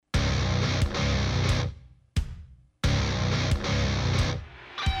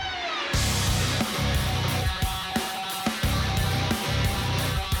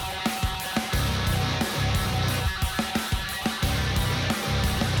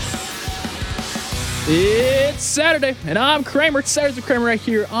It's Saturday, and I'm Kramer. It's Saturdays with Kramer right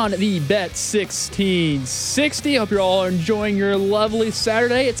here on the Bet 1660. Hope you're all enjoying your lovely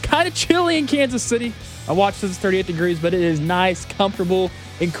Saturday. It's kind of chilly in Kansas City. I watched this, 38 degrees, but it is nice, comfortable,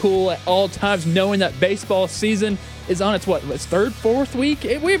 and cool at all times, knowing that baseball season is on its third, fourth week?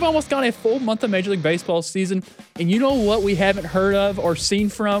 We've almost got a full month of Major League Baseball season, and you know what we haven't heard of or seen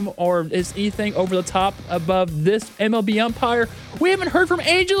from or is anything over the top above this MLB umpire? We haven't heard from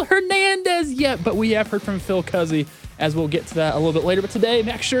Angel Hernandez yet, but we have heard from Phil Cuzzi, as we'll get to that a little bit later. But today,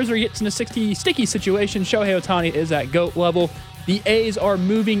 Max Scherzer gets in a sticky situation. Shohei Ohtani is at GOAT level. The A's are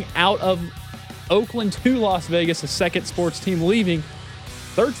moving out of Oakland to Las Vegas, the second sports team leaving.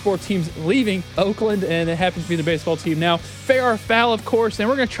 Third sports team's leaving Oakland, and it happens to be the baseball team now. Fair or foul, of course, and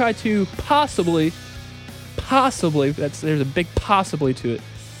we're going to try to possibly, there's a big possibly to it,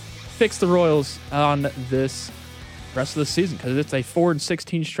 fix the Royals on this rest of the season, because it's a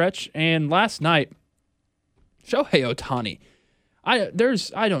 4-16 stretch. And last night, Shohei Ohtani, I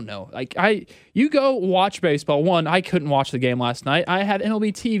don't know. You go watch baseball. One, I couldn't watch the game last night. I had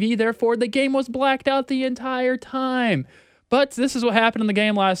MLB TV, therefore the game was blacked out the entire time. But this is what happened in the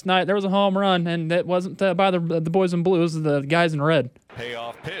game last night. There was a home run, and it wasn't by the boys in blue. It was the guys in red.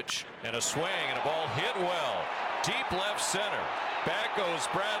 Payoff pitch and a swing and a ball hit well. Deep left center. Back goes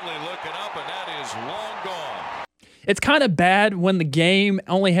Bradley looking up, and that is long gone. It's kind of bad when the game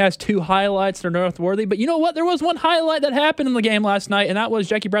only has two highlights that are noteworthy. But you know what? There was one highlight that happened in the game last night, and that was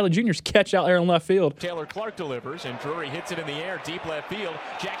Jackie Bradley Jr.'s catch out there in left field. Taylor Clark delivers, and Drury hits it in the air, deep left field.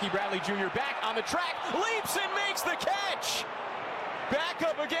 Jackie Bradley Jr. back on the track, leaps and makes the catch. Back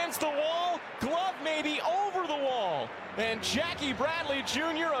up against the wall, glove maybe over the wall. And Jackie Bradley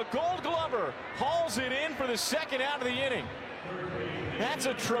Jr., a Gold Glover, hauls it in for the second out of the inning. That's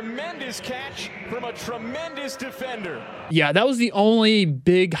a tremendous catch from a tremendous defender. Yeah, that was the only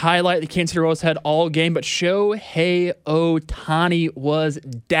big highlight the Kansas City Royals had all game, but Shohei Ohtani was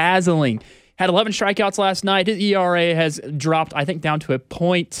dazzling. Had 11 strikeouts last night. His ERA has dropped, I think, down to a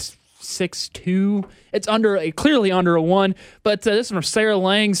 .62. It's clearly under a 1, but this is from Sarah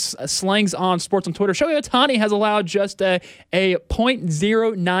Lang's Slangs on Sports on Twitter. Shohei Ohtani has allowed just a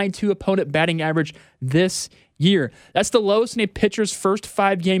 .092 opponent batting average this year. That's the lowest in a pitcher's first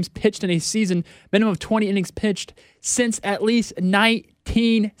 5 games pitched in a season, minimum of 20 innings pitched since at least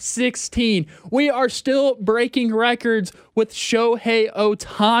 1916. We are still breaking records with Shohei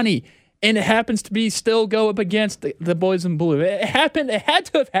Ohtani, and it happens to be still go up against the boys in blue. It had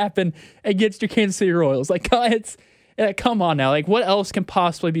to have happened against your Kansas City Royals. Come on now. What else can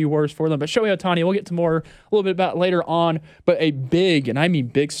possibly be worse for them? But Shohei Ohtani, we'll get to a little bit about later on, but a big, and I mean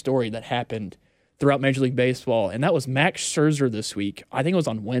big story that happened throughout Major League Baseball, and that was Max Scherzer this week. I think it was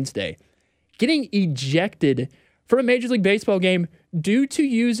on Wednesday, getting ejected from a Major League Baseball game due to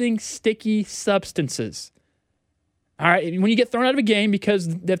using sticky substances. All right, when you get thrown out of a game because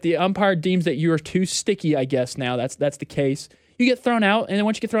if the umpire deems that you are too sticky, I guess now that's the case, you get thrown out, and then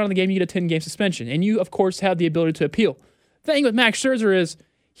once you get thrown out of the game, you get a 10-game suspension, and you, of course, have the ability to appeal. The thing with Max Scherzer is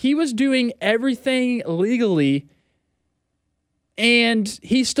he was doing everything legally, and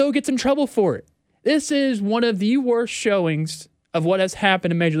he still gets in trouble for it. This is one of the worst showings of what has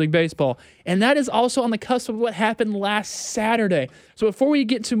happened in Major League Baseball. And that is also on the cusp of what happened last Saturday. So before we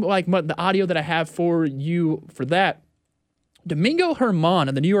get to the audio that I have for you for that, Domingo Germán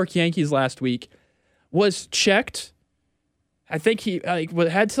of the New York Yankees last week was checked. I think he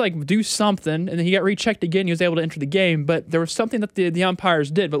had to do something, and then he got rechecked again. He was able to enter the game, but there was something that the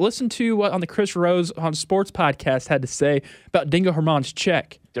umpires did. But listen to what on the Chris Rose on Sports podcast had to say about Domingo Germán's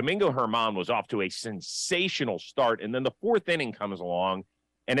check. Domingo Germán was off to a sensational start, and then the fourth inning comes along,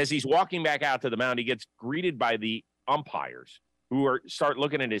 and as he's walking back out to the mound, he gets greeted by the umpires who start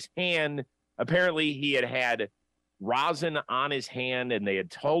looking at his hand. Apparently, he had rosin on his hand, and they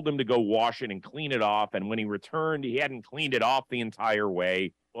had told him to go wash it and clean it off, and when he returned, he hadn't cleaned it off the entire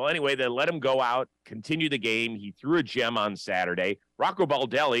way. Well, anyway, they let him go out, continue the game. He threw a gem on Saturday. Rocco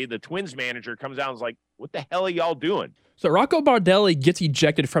Baldelli, the Twins manager, comes out and is like, what the hell are y'all doing? So Rocco Baldelli gets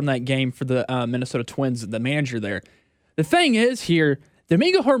ejected from that game for the Minnesota Twins, the manager there. The thing is here,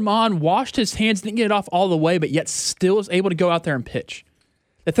 Domingo Germán washed his hands, didn't get it off all the way, but yet still is able to go out there and pitch.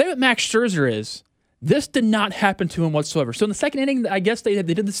 The thing with Max Scherzer is, this did not happen to him whatsoever. So in the second inning, I guess they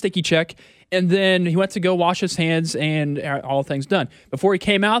did the sticky check, and then he went to go wash his hands, and all things done. Before he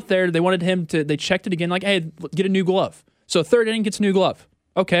came out there, they checked it again, hey, get a new glove. So third inning gets a new glove.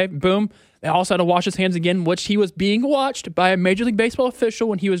 Okay, boom. They also had to wash his hands again, which he was being watched by a Major League Baseball official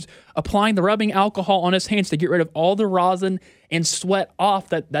when he was applying the rubbing alcohol on his hands to get rid of all the rosin and sweat off.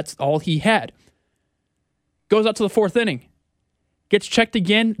 That's all he had. Goes out to the fourth inning. gets checked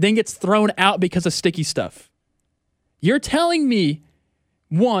again, then gets thrown out because of sticky stuff. You're telling me,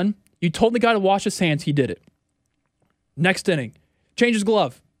 one, you told the guy to wash his hands, he did it. Next inning, change his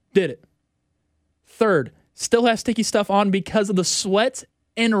glove, did it. Third, still has sticky stuff on because of the sweat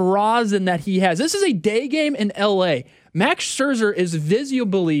and rosin that he has. This is a day game in LA. Max Scherzer is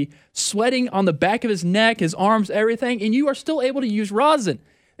visibly sweating on the back of his neck, his arms, everything, and you are still able to use rosin.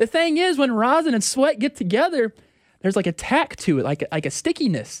 The thing is, when rosin and sweat get together, there's like a tack to it, like a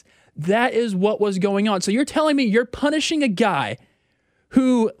stickiness. That is what was going on. So you're telling me you're punishing a guy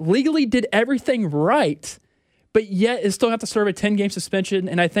who legally did everything right, but yet is still have to serve a 10-game suspension,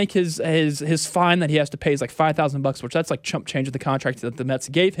 and I think his fine that he has to pay is like $5,000, which that's like chump change of the contract that the Mets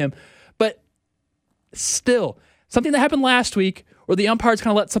gave him. But still, something that happened last week where the umpires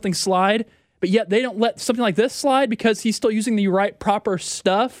kind of let something slide, but yet they don't let something like this slide because he's still using the right proper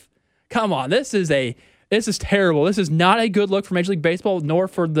stuff. Come on, this is terrible. This is not a good look for Major League Baseball, nor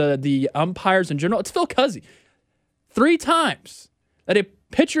for the umpires in general. It's Phil Cuzzy. 3 times that a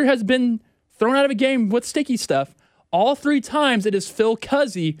pitcher has been thrown out of a game with sticky stuff. All 3 times it is Phil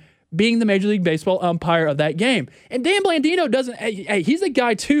Cuzzy being the Major League Baseball umpire of that game. And Dan Blandino doesn't. Hey, he's the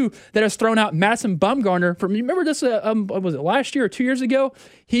guy too that has thrown out Madison Bumgarner. Remember this? Was it last year or 2 years ago?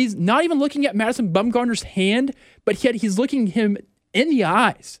 He's not even looking at Madison Bumgarner's hand, but yet he's looking him in the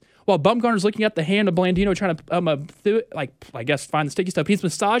eyes while Bumgarner's looking at the hand of Blandino, trying to find the sticky stuff. He's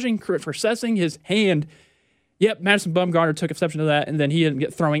massaging, processing his hand. Yep, Madison Bumgarner took exception to that, and then he didn't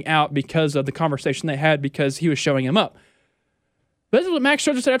get throwing out because of the conversation they had because he was showing him up. But this is what Max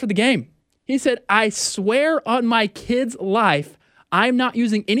Scherzer said after the game. He said, "I swear on my kid's life, I'm not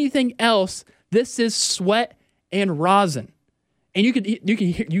using anything else. This is sweat and rosin." And you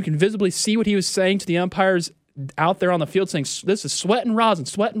can visibly see what he was saying to the umpires out there on the field, saying, "This is sweat and rosin,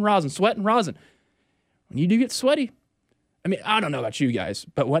 sweat and rosin, sweat and rosin." When you do get sweaty, I mean, I don't know about you guys,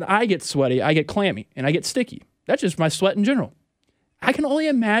 but when I get sweaty, I get clammy and I get sticky. That's just my sweat in general. I can only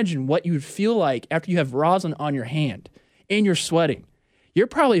imagine what you would feel like after you have rosin on your hand and you're sweating. You're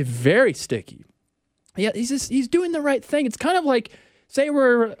probably very sticky. Yeah, he's doing the right thing. It's kind of like, say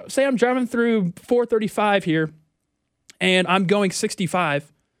I'm driving through 435 here and I'm going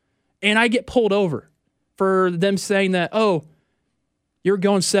 65 and I get pulled over for them saying that, "Oh, you're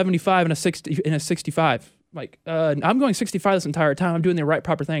going 75 in a 65. Like, I'm going 65 this entire time. I'm doing the right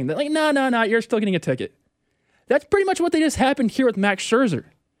proper thing. They're like, no, you're still getting a ticket. That's pretty much what they just happened here with Max Scherzer.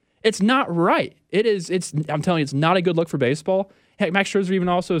 It's not right. I'm telling you, it's not a good look for baseball. Heck, Max Scherzer even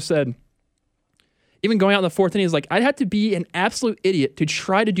also said, even going out in the 4th inning, is like, I'd have to be an absolute idiot to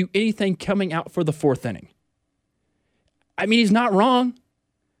try to do anything coming out for the 4th inning. I mean, he's not wrong.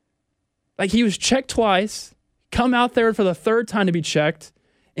 Like, he was checked twice, come out there for the 3rd time to be checked,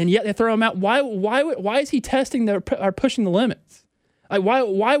 and yet they throw him out. Why is he testing or pushing the limits? Like,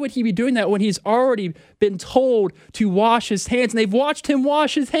 why would he be doing that when he's already been told to wash his hands, and they've watched him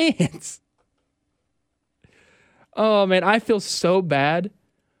wash his hands? Oh man, I feel so bad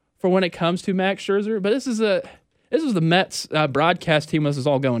for when it comes to Max Scherzer. But this is the Mets broadcast team. This is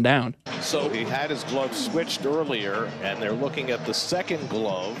all going down. So he had his glove switched earlier, and they're looking at the second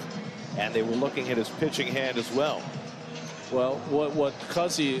glove, and they were looking at his pitching hand as well. Well, what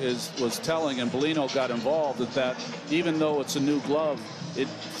Cuzzy was telling, and Bellino got involved, is that even though it's a new glove, it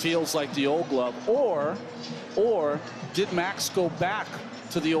feels like the old glove. Or did Max go back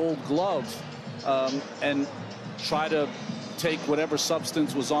to the old glove and try to take whatever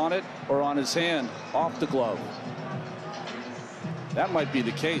substance was on it or on his hand off the glove? That might be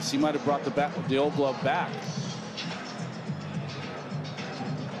the case. He might have brought the old glove back.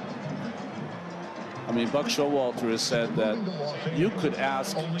 I mean, Buck Showalter has said that you could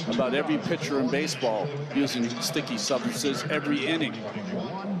ask about every pitcher in baseball using sticky substances every inning.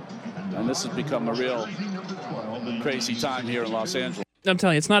 And this has become a real crazy time here in Los Angeles. I'm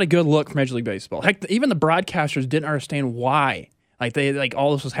telling you, it's not a good look for Major League Baseball. Heck, even the broadcasters didn't understand why.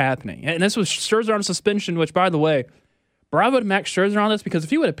 All this was happening. And this was Scherzer on suspension, which, by the way, bravo to Max Scherzer on this, because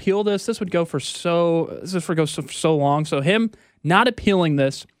if he would appeal this would go for so long. So him not appealing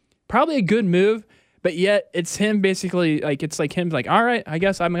this, probably a good move. But yet, it's him basically, all right, I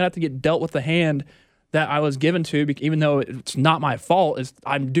guess I'm going to have to get dealt with the hand that I was given to, even though it's not my fault.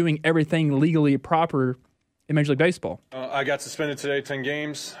 I'm doing everything legally proper in Major League Baseball. I got suspended today, 10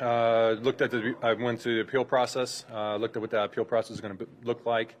 games. I went to the appeal process, looked at what that appeal process is going to look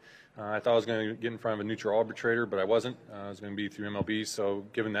like. I thought I was going to get in front of a neutral arbitrator, but I wasn't. It was going to be through MLB. So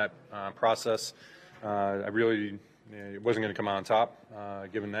given that process, it wasn't going to come out on top,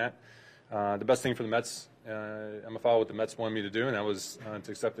 given that. The best thing for the Mets I'm gonna follow what the Mets wanted me to do, and that was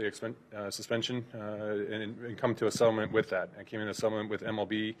to accept the suspension and come to a settlement with that. I came in a settlement with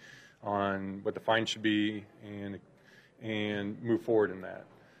MLB on what the fine should be and move forward in that.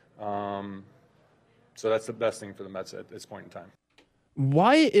 So that's the best thing for the Mets at this point in time.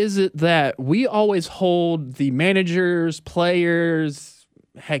 Why is it that we always hold the managers, players,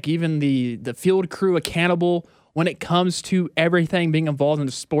 heck, even the field crew accountable when it comes to everything being involved in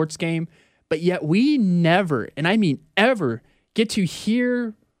the sports game, but yet we never, and I mean ever, get to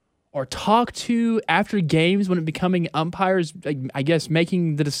hear or talk to after games when it becoming umpires, I guess,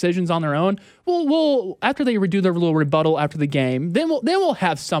 making the decisions on their own? We'll after they do their little rebuttal after the game, then we'll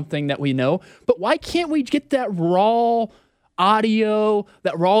have something that we know. But why can't we get that raw audio,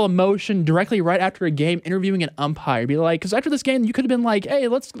 that raw emotion directly right after a game, interviewing an umpire? Be like, because after this game, you could have been like, hey, I'm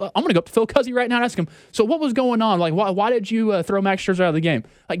going to go up to Phil Cuzzy right now and ask him, so what was going on? Like, why did you throw Max Scherzer out of the game?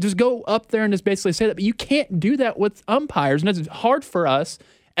 Like, just go up there and just basically say that. But you can't do that with umpires, and it's hard for us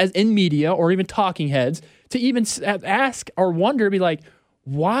as in media or even talking heads to even ask or wonder, be like,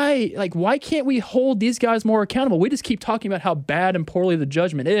 why can't we hold these guys more accountable? We just keep talking about how bad and poorly the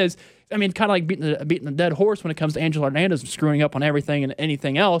judgment is. I mean, kind of like beating the dead horse when it comes to Angel Hernandez screwing up on everything and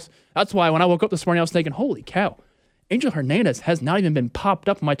anything else. That's why when I woke up this morning, I was thinking, holy cow, Angel Hernandez has not even been popped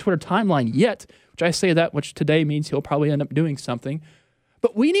up on my Twitter timeline yet, which I say that, which today means he'll probably end up doing something.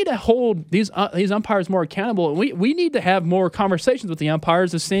 But we need to hold these umpires more accountable. We need to have more conversations with the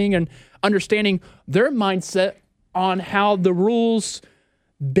umpires of seeing and understanding their mindset on how the rules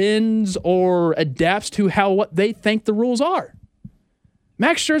bends or adapts to what they think the rules are.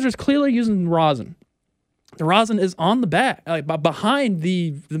 Max Scherzer is clearly using rosin. The rosin is on the back, like behind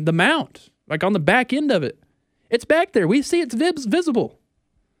the mount, like on the back end of it. It's back there. We see it's visible.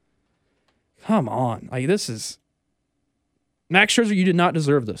 Come on. Like, this is... Max Scherzer, you did not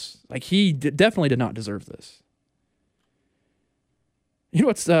deserve this. Like, he definitely did not deserve this. You know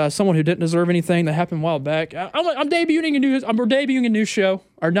what's someone who didn't deserve anything that happened a while back? We're debuting a new show.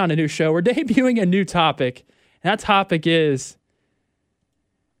 Or not a new show. We're debuting a new topic. And that topic is...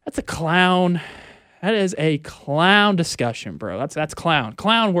 That's a clown. That is a clown discussion, bro. That's clown.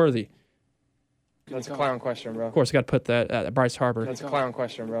 Clown worthy. That's a clown question, bro. Of course, I got to put that at Bryce Harper. That's a clown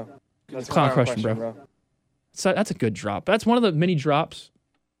question, bro. That's a clown question, bro. So that's a good drop. That's one of the many drops.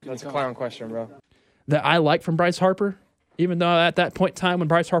 That's a clown question, bro. That I like from Bryce Harper, even though at that point in time when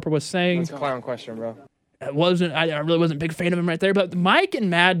Bryce Harper was saying... That's a clown question, bro. I really wasn't a big fan of him right there. But Mike and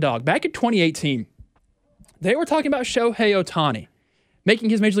Mad Dog, back in 2018, they were talking about Shohei Ohtani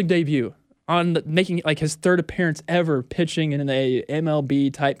making his Major League debut, making like his third appearance ever pitching in a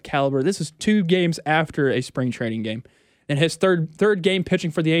MLB type caliber. This is 2 games after a spring training game. And his third game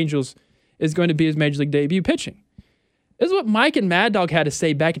pitching for the Angels is going to be his Major League debut pitching. This is what Mike and Mad Dog had to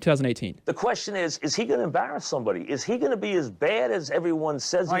say back in 2018. The question is he going to embarrass somebody? Is he going to be as bad as everyone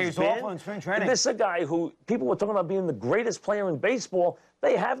says he's been? Awful in spring training. This is a guy who people were talking about being the greatest player in baseball.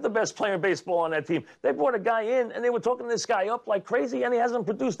 They have the best player in baseball on that team. They brought a guy in, and they were talking this guy up like crazy, and he hasn't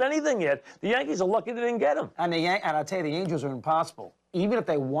produced anything yet. The Yankees are lucky they didn't get him. And I'll tell you, the Angels are impossible. Even if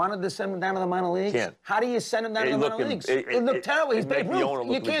they wanted to send him down to the minor leagues, how do you send him down to the minor leagues? It looked terrible. He's Babe Ruth.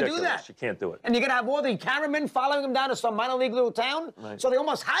 You can't do that. You can't do it. And you're going to have all the cameramen following him down to some minor league little town. Right. So they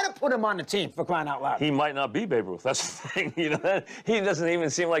almost had to put him on the team, for crying out loud. He might not be Babe Ruth. That's the thing. You know, he doesn't even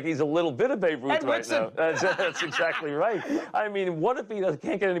seem like he's a little bit of Babe Ruth right now. That's exactly right. I mean, what if he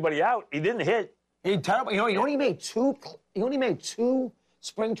can't get anybody out? He didn't hit. He terrible. You know, he only made two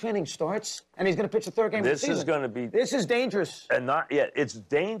spring training starts, and he's going to pitch the third game of the season. This is going to be... This is dangerous. And not yet. It's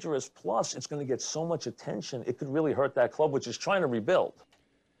dangerous, plus it's going to get so much attention, it could really hurt that club, which is trying to rebuild.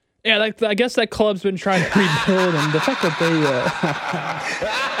 Yeah, I guess that club's been trying to rebuild, and the fact that they...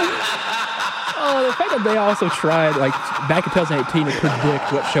 the fact that they also tried, like, back in 2018 to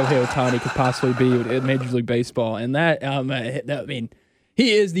predict what Shohei Ohtani could possibly be in Major League Baseball, and that, I mean,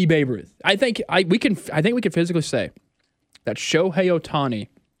 he is the Babe Ruth. I think we can physically say that Shohei Ohtani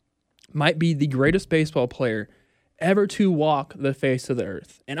might be the greatest baseball player ever to walk the face of the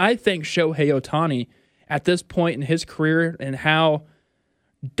earth. And I think Shohei Ohtani, at this point in his career and how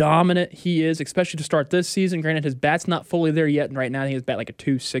dominant he is, especially to start this season, granted his bat's not fully there yet, and right now he has bat like a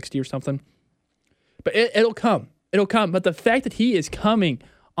 260 or something. But it'll come. It'll come. But the fact that he is coming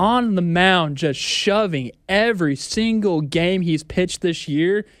on the mound, just shoving every single game he's pitched this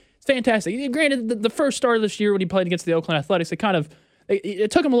year, it's fantastic. Granted, the first start of this year when he played against the Oakland Athletics, it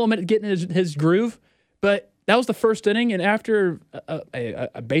took him a little minute to get in his groove, but that was the first inning, and after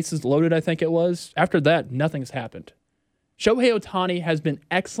a bases loaded, I think it was, after that, nothing's happened. Shohei Ohtani has been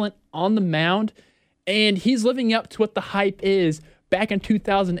excellent on the mound, and he's living up to what the hype is back in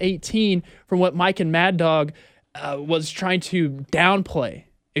 2018 from what Mike and Mad Dog was trying to downplay,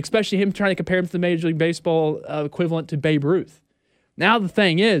 especially him trying to compare him to the Major League Baseball equivalent to Babe Ruth. Now the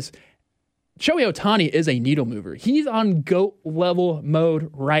thing is, Shohei Ohtani is a needle mover. He's on GOAT level mode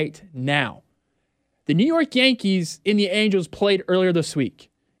right now. The New York Yankees and the Angels played earlier this week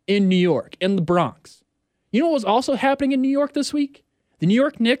in New York, in the Bronx. You know what was also happening in New York this week? The New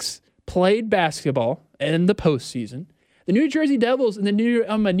York Knicks played basketball in the postseason. The New Jersey Devils and the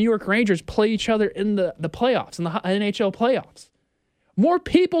New York Rangers play each other in the playoffs, in the NHL playoffs. More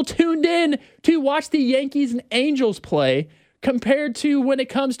people tuned in to watch the Yankees and Angels play compared to when it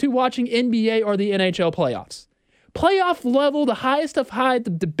comes to watching NBA or the NHL playoffs. Playoff level, the highest of high, the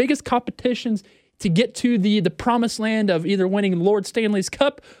biggest competitions to get to the promised land of either winning Lord Stanley's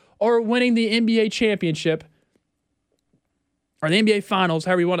Cup or winning the NBA championship or the NBA Finals,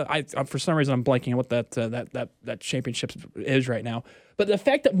 however you want to. For some reason, I'm blanking on what that championship is right now. But the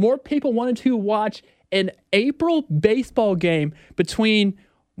fact that more people wanted to watch an April baseball game between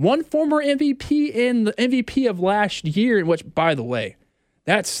one former MVP and the MVP of last year, in which, by the way,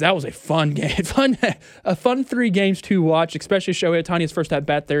 that was a fun game, a fun 3 games to watch, especially Shohei Ohtani's first at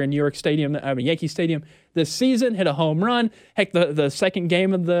bat there in New York Stadium, Yankee Stadium this season, hit a home run. Heck, the second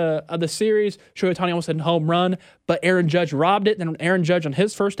game of the series, Shohei Ohtani almost hit a home run, but Aaron Judge robbed it. Then Aaron Judge on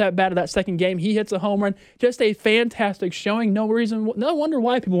his first at bat of that second game, he hits a home run. Just a fantastic showing. No wonder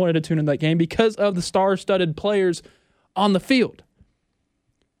why people wanted to tune in that game, because of the star-studded players on the field.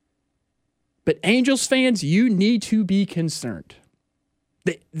 But Angels fans, you need to be concerned.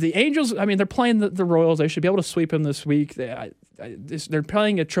 The Angels, I mean, they're playing the Royals. They should be able to sweep them this week. They're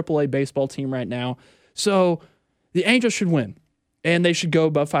playing a AAA baseball team right now. So the Angels should win, and they should go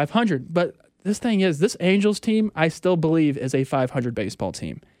above 500. But this thing is, this Angels team, I still believe, is a 500 baseball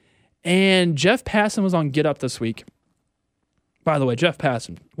team. And Jeff Passan was on Get Up this week. By the way, Jeff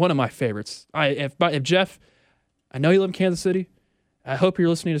Passan, one of my favorites. If Jeff, I know you live in Kansas City. I hope you're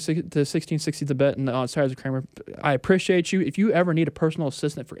listening to 1660 The Bet and on Saturdays with Kramer. I appreciate you. If you ever need a personal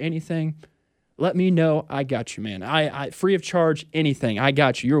assistant for anything, let me know. I got you, man. I free of charge, anything. I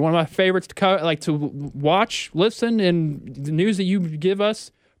got you. You're one of my favorites to watch, listen, and the news that you give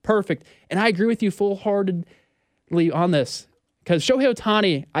us, perfect. And I agree with you full-heartedly on this, because Shohei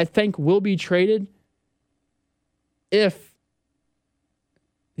Ohtani, I think, will be traded if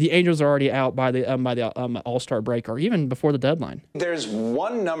the Angels are already out by the All-Star break or even before the deadline. There's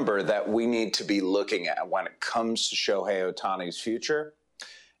one number that we need to be looking at when it comes to Shohei Ohtani's future,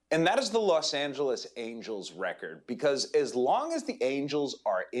 and that is the Los Angeles Angels record. Because as long as the Angels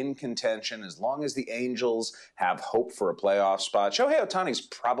are in contention, as long as the Angels have hope for a playoff spot, Shohei Ohtani's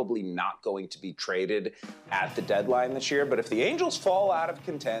probably not going to be traded at the deadline this year. But if the Angels fall out of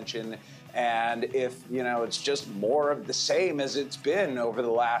contention, and if, it's just more of the same as it's been over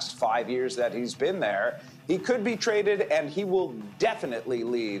the last 5 years that he's been there, he could be traded, and he will definitely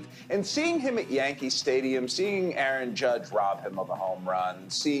leave. And seeing him at Yankee Stadium, seeing Aaron Judge rob him of a home run,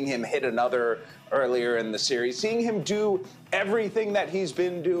 seeing him hit another earlier in the series, seeing him do everything that he's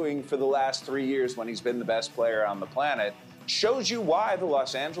been doing for the last 3 years when he's been the best player on the planet, shows you why the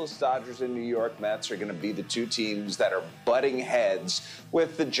Los Angeles Dodgers and New York Mets are going to be the two teams that are butting heads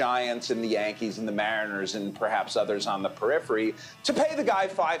with the Giants and the Yankees and the Mariners and perhaps others on the periphery to pay the guy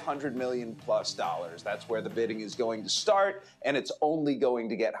 $500 million plus. That's where the bidding is going to start, and it's only going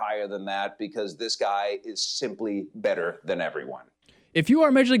to get higher than that because this guy is simply better than everyone. If you are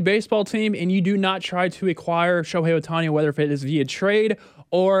a Major League Baseball team and you do not try to acquire Shohei Ohtani, whether if it is via trade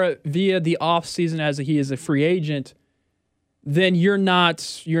or via the offseason as he is a free agent, then you're not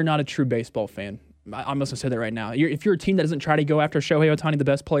a true baseball fan. I'm just gonna say that right now. If you're a team that doesn't try to go after Shohei Ohtani, the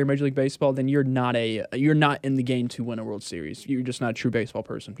best player in Major League Baseball, then you're not in the game to win a World Series. You're just not a true baseball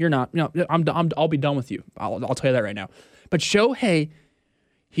person. You're not. I'll be done with you. I'll tell you that right now. But Shohei,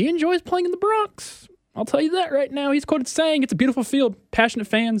 he enjoys playing in the Bronx. I'll tell you that right now. He's quoted saying, "It's a beautiful field, passionate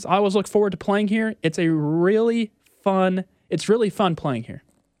fans. I always look forward to playing here. It's really fun playing here."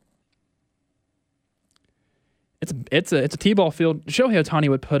 It's a T-ball field. Shohei Ohtani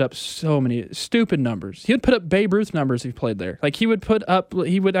would put up so many stupid numbers. He would put up Babe Ruth numbers if he played there. He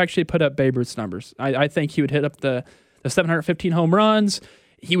would actually put up Babe Ruth's numbers. I think he would hit up the 715 home runs.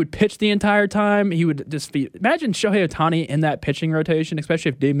 He would pitch the entire time. He would just imagine Shohei Ohtani in that pitching rotation, especially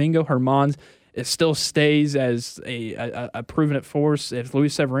if Domingo Germán still stays as a proven force, if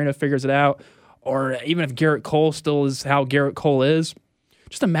Luis Severino figures it out, or even if Garrett Cole still is how Garrett Cole is.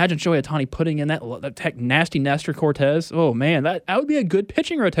 Just imagine Shohei Ohtani putting in that nasty Nestor Cortez. Oh, man, that would be a good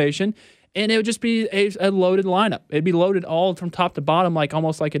pitching rotation, and it would just be a loaded lineup. It'd be loaded all from top to bottom,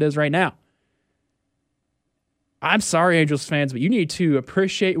 almost like it is right now. I'm sorry, Angels fans, but you need to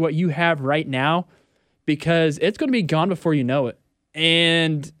appreciate what you have right now because it's going to be gone before you know it.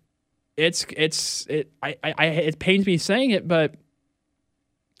 And it pains me saying it, but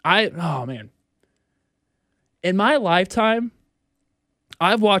oh man. In my lifetime,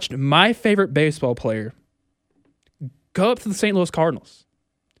 I've watched my favorite baseball player go up to the St. Louis Cardinals.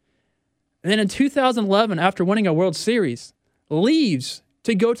 And then in 2011, after winning a World Series, leaves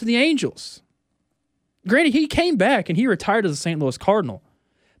to go to the Angels. Granted, he came back and he retired as a St. Louis Cardinal.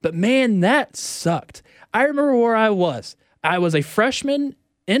 But man, that sucked. I remember where I was. I was a freshman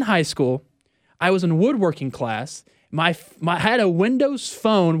in high school. I was in woodworking class. I had a Windows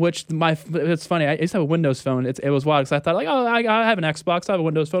phone, which it's funny. I used to have a Windows phone. It was wild because I thought, like, oh, I have an Xbox. I have a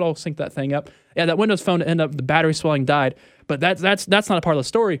Windows phone. I'll sync that thing up. Yeah, that Windows phone ended up, the battery swelling died. But that's not a part of the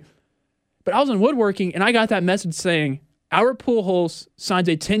story. But I was in woodworking, and I got that message saying, Albert Pujols signs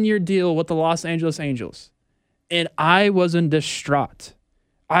a 10-year deal with the Los Angeles Angels. And I was in distraught.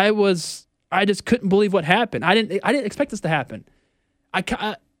 I just couldn't believe what happened. I didn't expect this to happen.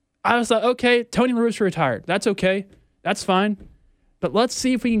 I was like, okay, Tony La Russa retired. That's okay. That's fine. But let's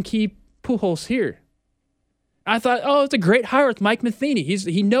see if we can keep Pujols here. I thought, oh, it's a great hire with Mike Matheny.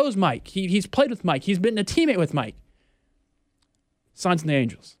 He knows Mike. He's played with Mike. He's been a teammate with Mike. Signs in the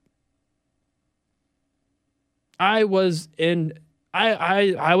Angels. I was sad.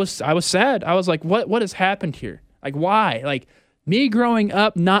 I was like, what has happened here? Like, why? Like, me growing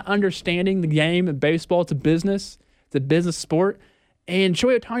up not understanding the game of baseball, it's a business sport. And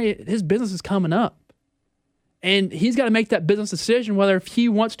Shohei Ohtani, his business is coming up. And he's got to make that business decision whether if he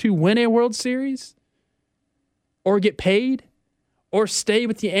wants to win a World Series or get paid or stay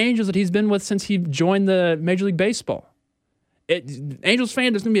with the Angels that he's been with since he joined the Major League Baseball. Angels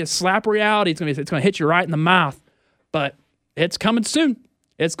fan, there's going to be a slap reality. It's going to hit you right in the mouth. But it's coming soon.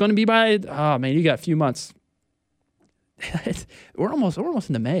 It's going to be by, oh man, you got a few months. We're almost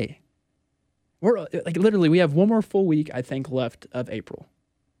into May. We're like literally, we have one more full week, I think, left of April.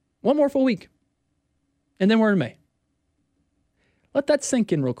 One more full week. And then we're in May. Let that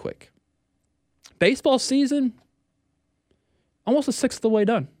sink in real quick. Baseball season, almost a sixth of the way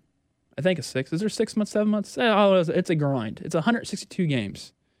done. I think a sixth. Is there 6 months, 7 months? Oh, it's a grind. It's 162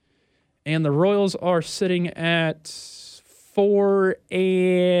 games. And the Royals are sitting at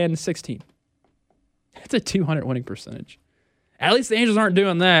 4-16. That's a 200 winning percentage. At least the Angels aren't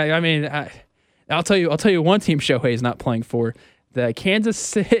doing that. I mean, I'll tell you one team Shohei is not playing for. The Kansas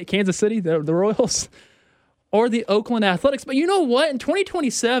City, the Royals, or the Oakland Athletics. But you know what? In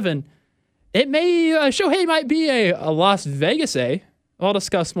 2027, it may Shohei might be a Las Vegas A. I'll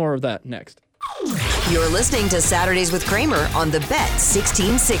discuss more of that next. You're listening to Saturdays with Kramer on the Bet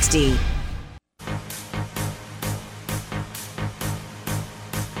 1660.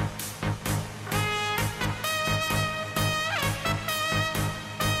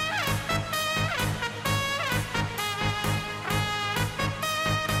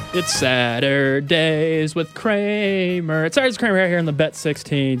 It's Saturdays with Kramer. It's Saturdays with Kramer right here on the Bet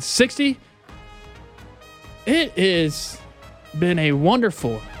 1660. It has been a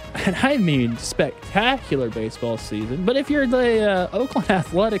wonderful, and I mean spectacular baseball season. But if you're the Oakland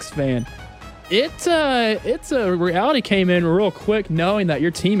Athletics fan, it's a reality came in real quick knowing that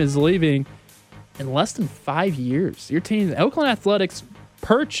your team is leaving in less than 5 years. Your team, the Oakland Athletics,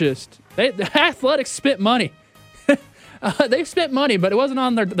 the Athletics spent money. They spent money, but it wasn't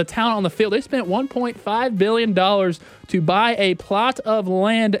on the talent on the field. They spent $1.5 billion to buy a plot of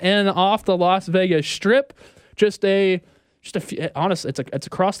land off the Las Vegas Strip. Honestly, it's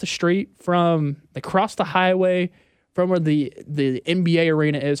across the street across the highway from where the NBA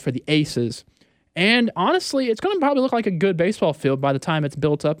arena is for the Aces. And honestly, it's going to probably look like a good baseball field by the time it's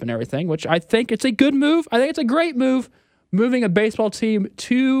built up and everything, which I think it's a good move. I think it's a great move, moving a baseball team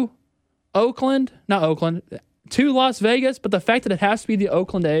to to Las Vegas, but the fact that it has to be the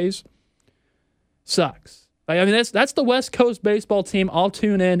Oakland A's sucks. I mean, that's the West Coast baseball team. I'll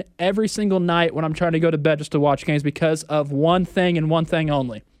tune in every single night when I'm trying to go to bed just to watch games because of one thing and one thing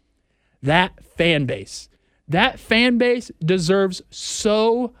only. That fan base. That fan base deserves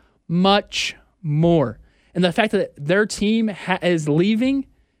so much more. And the fact that their team is leaving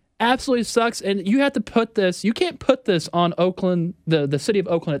absolutely sucks. And you can't put this on Oakland, the city of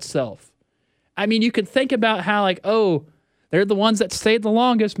Oakland itself. I mean, you could think about how, like, oh, they're the ones that stayed the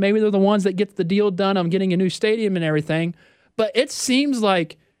longest. Maybe they're the ones that get the deal done on getting a new stadium and everything. But it seems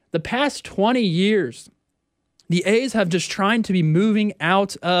like the past 20 years, the A's have just trying to be moving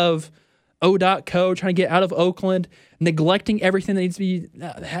out of O.co, trying to get out of Oakland, neglecting everything that needs to be,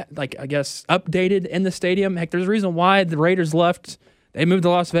 updated in the stadium. Heck, there's a reason why the Raiders left They moved to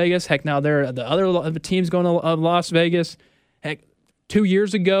Las Vegas. Heck, now they're the other teams going to Las Vegas. Heck, 2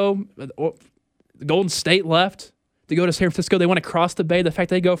 years ago, Golden State left to go to San Francisco. They went across the bay. The fact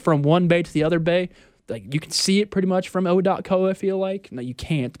they go from one bay to the other bay, like you can see it pretty much from O.co, I feel like. No, you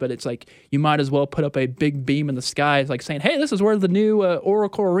can't, but it's like you might as well put up a big beam in the sky. It's like saying, hey, this is where the new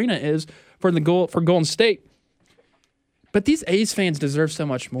Oracle Arena is for Golden State. But these A's fans deserve so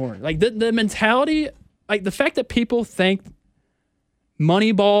much more. Like the mentality, like the fact that people think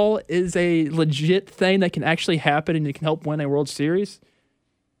Moneyball is a legit thing that can actually happen and it can help win a World Series.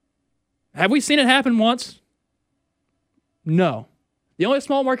 Have we seen it happen once? No. The only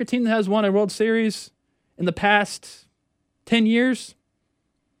small market team that has won a World Series in the past 10 years,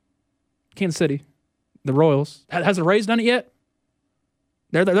 Kansas City, the Royals. Has the Rays done it yet?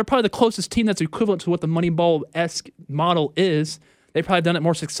 They're probably the closest team that's equivalent to what the Moneyball-esque model is. They've probably done it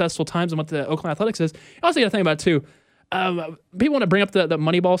more successful times than what the Oakland Athletics is. I also got to think about it, too. People want to bring up the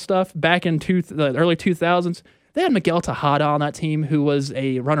Moneyball stuff. Back in the early 2000s, they had Miguel Tejada on that team, who was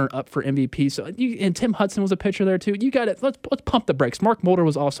a runner-up for MVP. And Tim Hudson was a pitcher there too. You got it. Let's pump the brakes. Mark Mulder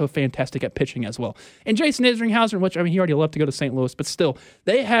was also fantastic at pitching as well. And Jason Isringhausen, which he already left to go to St. Louis, but still,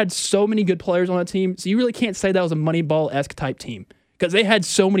 they had so many good players on that team. So you really can't say that was a Moneyball-esque type team because they had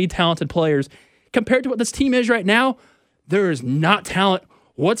so many talented players. Compared to what this team is right now, there is not talent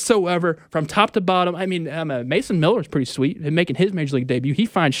whatsoever from top to bottom. Mason Miller is pretty sweet in making his major league debut. He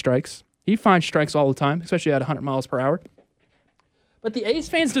finds strikes. He finds strikes all the time, especially at 100 miles per hour. But the A's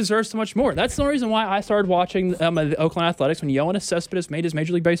fans deserve so much more. That's the only reason why I started watching the Oakland Athletics when Yoenis Cespedes made his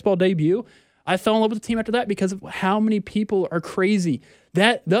Major League Baseball debut. I fell in love with the team after that because of how many people are crazy.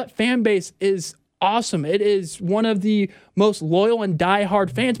 That fan base is awesome. It is one of the most loyal and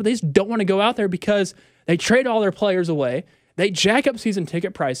diehard fans, but they just don't want to go out there because they trade all their players away. They jack up season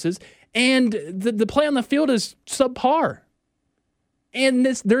ticket prices, and the play on the field is subpar. And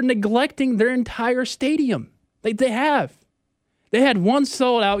they're neglecting their entire stadium. Like they have. They had one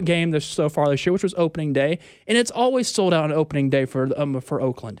sold-out game so far this year, which was opening day, and it's always sold out on opening day for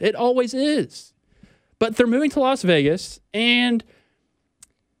Oakland. It always is. But they're moving to Las Vegas, and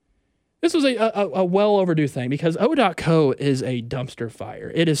this was a well-overdue thing because O.co is a dumpster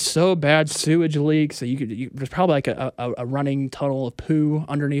fire. It is so bad, sewage leaks. So there's probably like a running tunnel of poo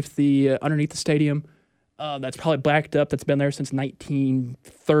underneath the stadium. That's probably backed up. That's been there since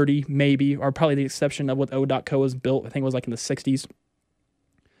 1930, maybe, or probably the exception of what O.co was built. I think it was like in the 60s.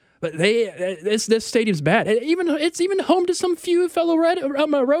 But this stadium's bad. It's even home to some few fellow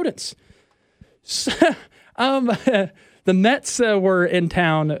rodents. So, the Mets were in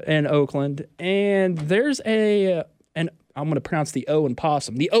town in Oakland, and there's and I'm going to pronounce the O in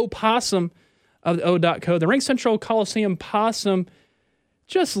possum. The Opossum of the O.co, the Ring Central Coliseum Possum.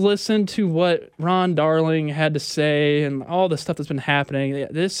 Just listen to what Ron Darling had to say and all the stuff that's been happening.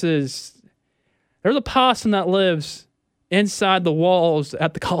 There's a possum that lives inside the walls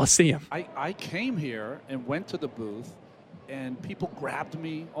at the Coliseum. I came here and went to the booth, and people grabbed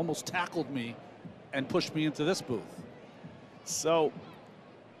me, almost tackled me, and pushed me into this booth. So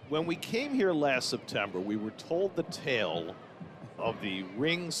when we came here last September, we were told the tale of the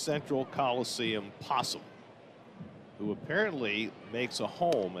Ring Central Coliseum Possum, who apparently makes a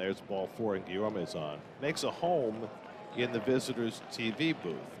home, there's ball 4 and Guillaume's on, makes a home in the visitors' TV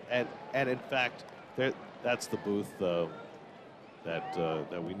booth. And in fact, that's the booth that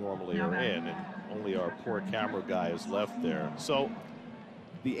we normally are in, and only our poor camera guy is left there. So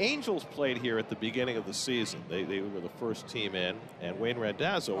the Angels played here at the beginning of the season. They were the first team in, and Wayne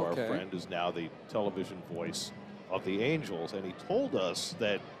Randazzo, our friend, is now the television voice of the Angels, and he told us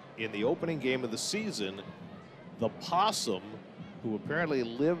that in the opening game of the season, the possum, who apparently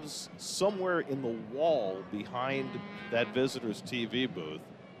lives somewhere in the wall behind that visitor's TV booth,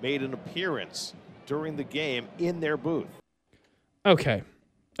 made an appearance during the game in their booth. Okay.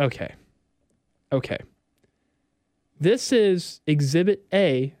 This is Exhibit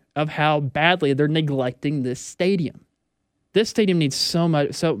A of how badly they're neglecting this stadium. This stadium needs so many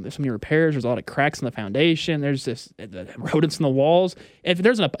repairs. There's a lot of cracks in the foundation. There's the rodents in the walls. If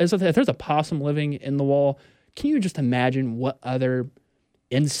there's a possum living in the wall, can you just imagine what other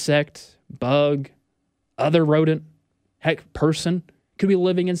insect, bug, other rodent, heck, person could be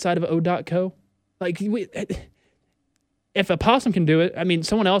living inside of O.co? Like, if a possum can do it,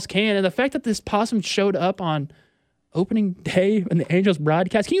 someone else can. And the fact that this possum showed up on opening day in the Angels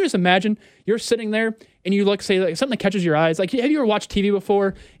broadcast, can you just imagine you're sitting there and you look, say, like something that catches your eyes? Like, have you ever watched TV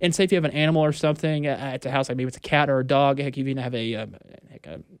before? And say if you have an animal or something at the house, like maybe it's a cat or a dog, heck, you even have a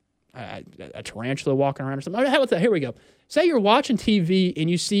tarantula walking around or something. Here we go. Say you're watching TV and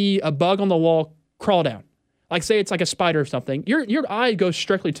you see a bug on the wall crawl down. Like say it's like a spider or something, your eye goes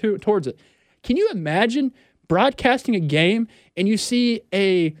strictly towards it. Can you imagine broadcasting a game and you see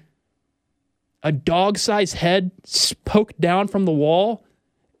a dog-sized head poke down from the wall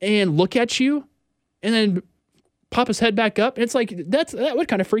and look at you and then pop his head back up? And it's like, that would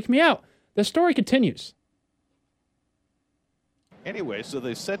kind of freak me out. The story continues. Anyway, so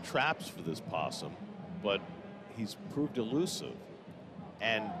they set traps for this possum, but he's proved elusive.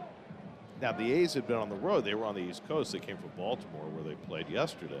 And now the A's had been on the road. They were on the East Coast. They came from Baltimore where they played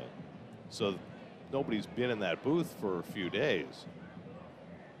yesterday. So nobody's been in that booth for a few days.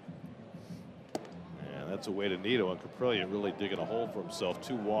 And that's a way to Nito, and Caprillion really digging a hole for himself.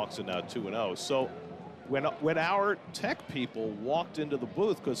 2 walks and now 2-0. So when our tech people walked into the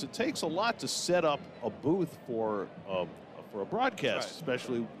booth, because it takes a lot to set up a booth for a broadcast,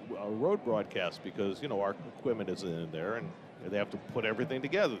 especially a road broadcast, because, you know, our equipment isn't in there and they have to put everything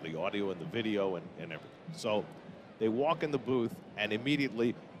together, the audio and the video and everything. So they walk in the booth and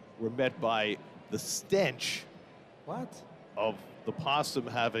immediately we're met by the stench of the possum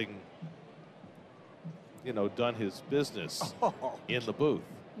having, you know, done his business in the booth.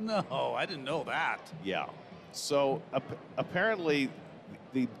 No, I didn't know that. Yeah. So apparently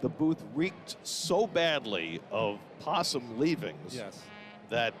the booth reeked so badly of possum leavings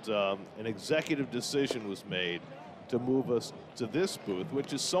that an executive decision was made to move us to this booth,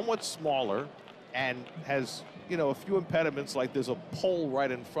 which is somewhat smaller and has, you know, a few impediments, like there's a pole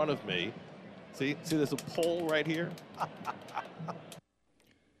right in front of me. See there's a pole right here.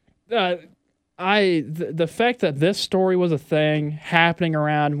 The fact that this story was a thing happening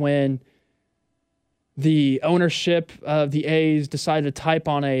around when the ownership of the A's decided to type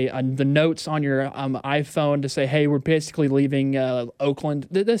on the notes on your iPhone to say, hey, we're basically leaving Oakland.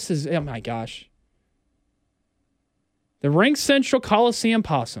 This is, oh my gosh. The Ring Central Coliseum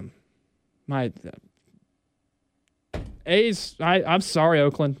Possum. A's, I'm sorry,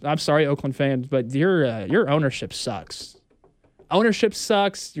 Oakland. I'm sorry, Oakland fans, but your ownership sucks. Ownership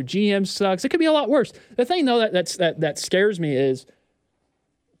sucks. Your GM sucks. It could be a lot worse. The thing, though, that scares me is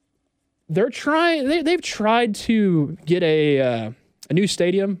they've tried to get a new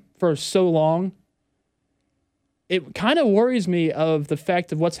stadium for so long. It kind of worries me of the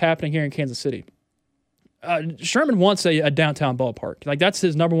fact of what's happening here in Kansas City. Sherman wants a downtown ballpark. Like, that's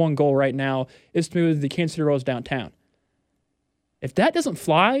his number one goal right now, is to move the Kansas City Royals downtown. If that doesn't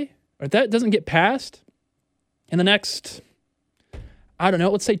fly, or if that doesn't get passed in the next, I don't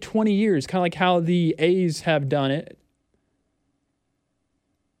know, let's say 20 years, kind of like how the A's have done it,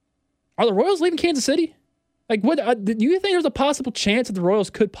 are the Royals leaving Kansas City? Like, what? Do you think there's a possible chance that the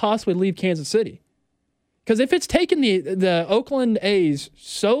Royals could possibly leave Kansas City? Because if it's taken the Oakland A's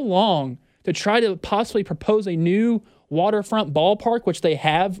so long to try to possibly propose a new waterfront ballpark, which they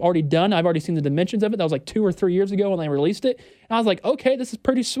have already done. I've already seen the dimensions of it. That was like 2 or 3 years ago when they released it. And I was like, okay, this is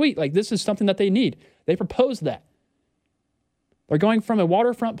pretty sweet. Like, this is something that they need. They proposed that. They're going from a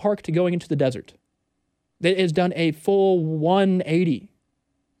waterfront park to going into the desert. It has done a full 180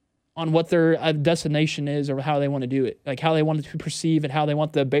 on what their destination is or how they want to do it, like how they want it to perceive and how they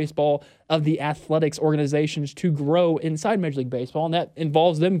want the baseball of the athletics organizations to grow inside Major League Baseball, and that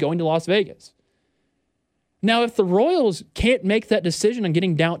involves them going to Las Vegas. Now, if the Royals can't make that decision on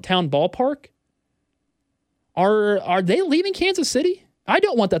getting downtown ballpark, are they leaving Kansas City? I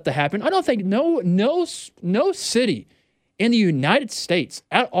don't want that to happen. I don't think no city in the United States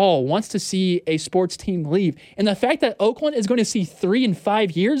at all wants to see a sports team leave. And the fact that Oakland is going to see 3 and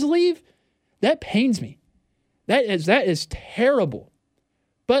 5 years leave, that pains me. That is terrible.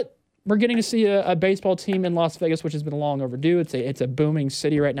 But we're getting to see a baseball team in Las Vegas, which has been long overdue. It's a booming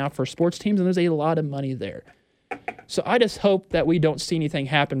city right now for sports teams, and there's a lot of money there. So I just hope that we don't see anything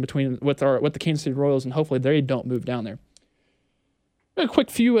happen with the Kansas City Royals, and hopefully they don't move down there. A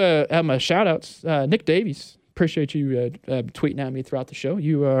quick few shout-outs. Nick Davies. Appreciate you tweeting at me throughout the show.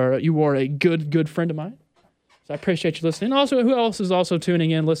 You are a good friend of mine. So I appreciate you listening. Also, who else is also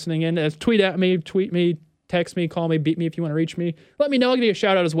tuning in, listening in? Tweet at me, tweet me, text me, call me, beat me if you want to reach me. Let me know. I'll give you a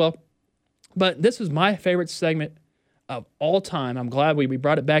shout out as well. But this is my favorite segment of all time. I'm glad we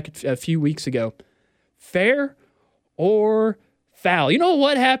brought it back a few weeks ago. Fair or foul? You know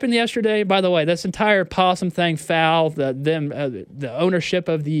what happened yesterday? By the way, this entire possum thing, foul. The ownership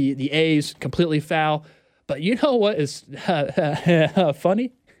of the A's, completely foul. But you know what is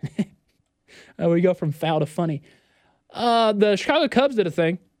funny? We go from foul to funny. The Chicago Cubs did a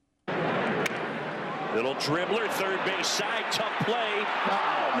thing. Little dribbler, third base side, tough play.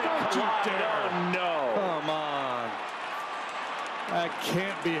 Oh, no. Come on. That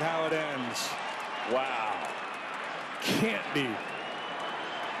can't be how it ends. Wow. Can't be.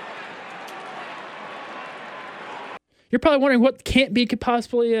 You're probably wondering what can't be could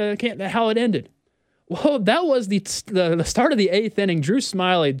possibly how it ended. Well, that was the start of the 8th inning. Drew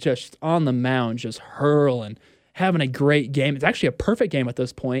Smyly just on the mound, just hurling, having a great game. It's actually a perfect game at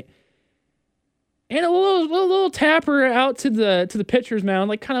this point. And a little tapper out to the pitcher's mound,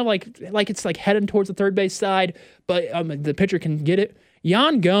 like it's like heading towards the third base side, but the pitcher can get it.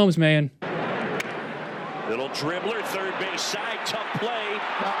 Yan Gomes, man. Little dribbler, third base side, tough play.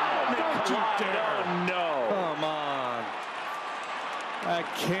 Oh, no. Come on. That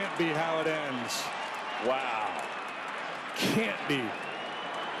can't be how it ends. Wow. Can't be.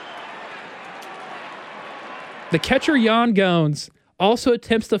 The catcher, Yan Gomes, also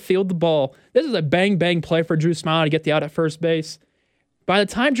attempts to field the ball. This is a bang-bang play for Drew Smyly to get the out at first base. By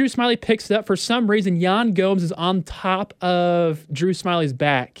the time Drew Smyly picks it up, for some reason, Yan Gomes is on top of Drew Smyly's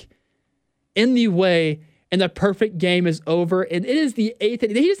back in the way, and the perfect game is over. And it is the 8th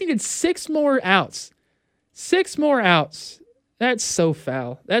inning. He just needed 6 more outs. 6 more outs. That's so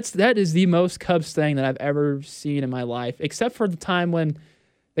foul. That is the most Cubs thing that I've ever seen in my life, except for the time when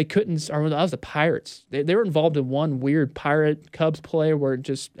they couldn't, or that was the Pirates. They were involved in one weird Pirate-Cubs play where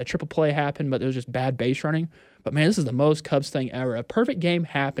just a triple play happened, but it was just bad base running. But, man, this is the most Cubs thing ever. A perfect game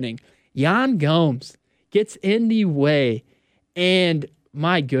happening. Yan Gomes gets in the way. And,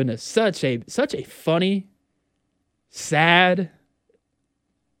 my goodness, such a funny, sad,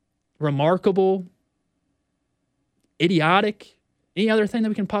 remarkable, idiotic, any other thing that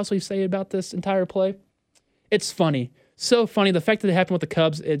we can possibly say about this entire play? It's funny. So funny. The fact that it happened with the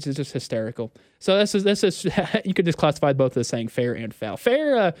Cubs, it's just hysterical. So this is you could just classify both as saying fair and foul.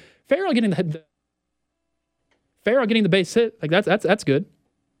 Fair on getting the base hit. Like that's good.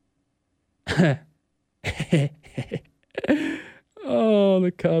 Oh,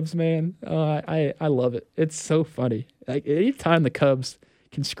 the Cubs, man. I love it. It's so funny. Like anytime the Cubs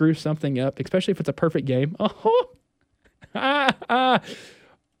can screw something up, especially if it's a perfect game.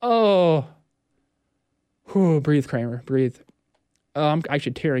 Oh. Whew, breathe, Kramer. Breathe. Oh, I'm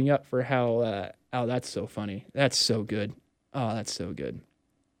actually tearing up for how that's so funny. That's so good. Oh, that's so good.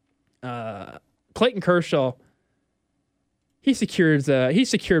 Clayton Kershaw, he secured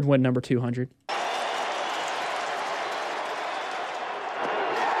win number 200.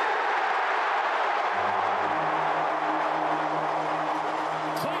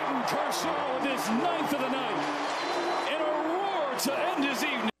 Clayton Kershaw with his 9th of the night and a roar to end his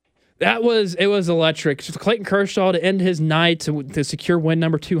evening. It was electric. Just Clayton Kershaw to end his night to secure win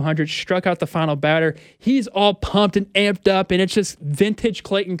number 200, struck out the final batter. He's all pumped and amped up, and it's just vintage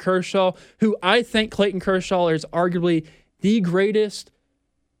Clayton Kershaw, who I think Clayton Kershaw is arguably the greatest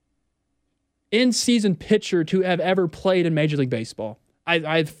in-season pitcher to have ever played in Major League Baseball.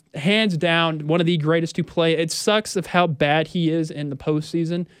 I've hands down one of the greatest to play. It sucks of how bad he is in the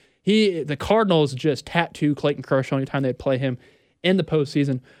postseason. The Cardinals just tattoo Clayton Kershaw anytime they play him in the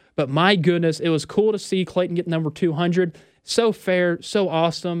postseason. But my goodness, it was cool to see Clayton get number 200. So fair, so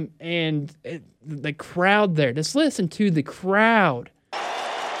awesome. And the crowd there, just listen to the crowd.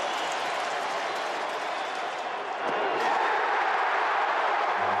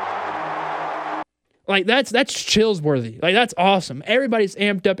 Like, that's chills worthy. Like, that's awesome. Everybody's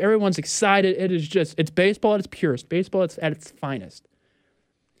amped up. Everyone's excited. It's baseball at its purest. Baseball at its finest.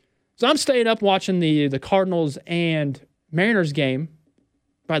 So I'm staying up watching the Cardinals and Mariners game.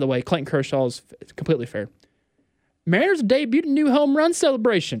 By the way, Clayton Kershaw is completely fair. Mariners debuted a new home run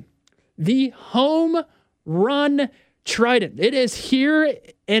celebration. The home run trident. It is here,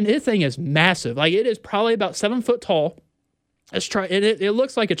 and this thing is massive. Like, it is probably about 7 foot tall. It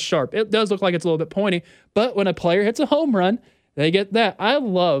looks like it's sharp. It does look like it's a little bit pointy, but when a player hits a home run, they get that. I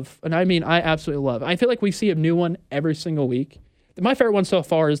absolutely love. I feel like we see a new one every single week. My favorite one so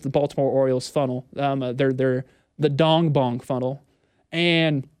far is the Baltimore Orioles funnel. They're the Dong Bong funnel.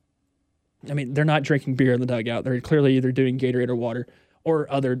 And, I mean, they're not drinking beer in the dugout. They're clearly either doing Gatorade or water or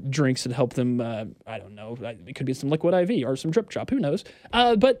other drinks that help them, I don't know. It could be some liquid IV or some drip drop. Who knows?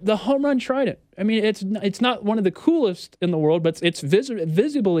 But the home run trident. I mean, it's not one of the coolest in the world, but it's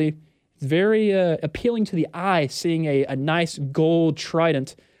visibly very appealing to the eye, seeing a nice gold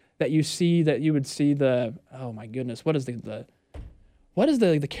trident that you would see the, oh my goodness, what is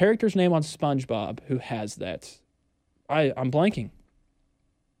the character's name on SpongeBob who has that? I'm blanking.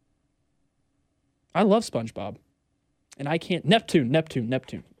 I love SpongeBob. And I can't... Neptune.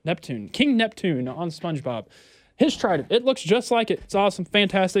 King Neptune on SpongeBob. His trident. It looks just like it. It's awesome.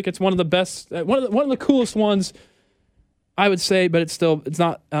 Fantastic. It's one of the best... one of the coolest ones, I would say, but it's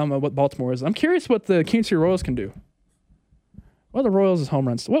not what Baltimore is. I'm curious what the Kansas City Royals can do. What are the Royals' home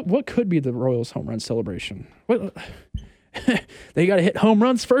runs? What could be the Royals' home run celebration? They got to hit home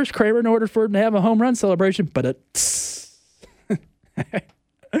runs first, Kramer, in order for them to have a home run celebration. But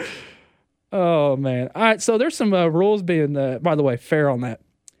Oh, man. All right, so there's some rules being, by the way, fair on that.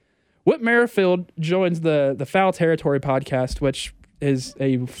 Whit Merrifield joins the Foul Territory podcast, which is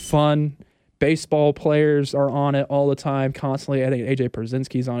a fun baseball. Players are on it all the time, constantly. I think AJ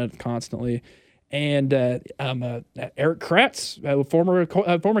Pierzynski's on it constantly. And Eric Kratz,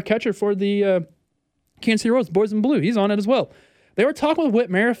 former catcher for the Kansas City Royals, Boys in Blue, he's on it as well. They were talking with Whit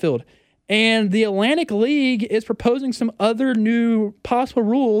Merrifield, and the Atlantic League is proposing some other new possible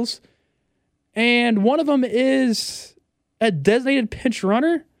rules, and one of them is a designated pinch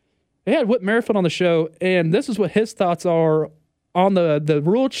runner. They had Whit Merrifield on the show, and this is what his thoughts are on the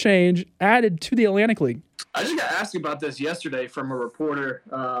rule change added to the Atlantic League. I just got asked about this yesterday from a reporter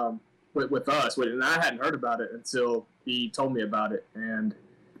with us, and I hadn't heard about it until he told me about it, and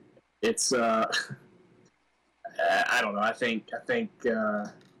it's I don't know. I think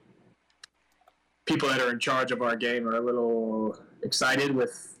people that are in charge of our game are a little excited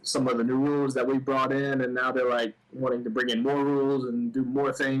with some of the new rules that we brought in, and now they're like wanting to bring in more rules and do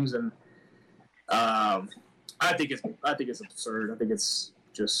more things. And I think it's absurd. I think it's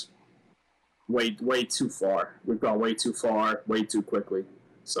just way too far. We've gone way too far, way too quickly.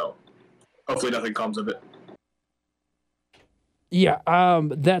 So hopefully nothing comes of it. Yeah,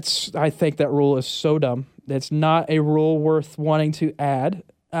 I think that rule is so dumb. It's not a rule worth wanting to add.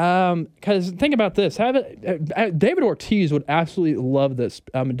 Because think about this: David Ortiz would absolutely love this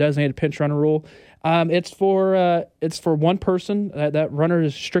designated pinch runner rule. It's for one person. That runner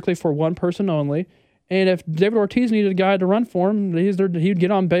is strictly for one person only. And if David Ortiz needed a guy to run for him, he'd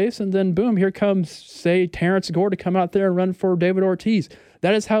get on base, and then boom, here comes, say, Terrence Gore to come out there and run for David Ortiz.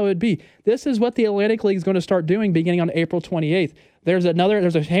 That is how it would be. This is what the Atlantic League is going to start doing beginning on April 28th. There's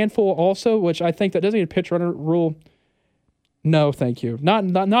a handful also, which I think that designated pitch runner rule. No, thank you.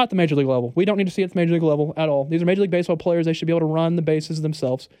 Not the Major League level. We don't need to see it at the Major League level at all. These are Major League Baseball players. They should be able to run the bases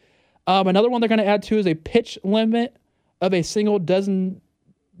themselves. Another one they're going to add to is a pitch limit of a single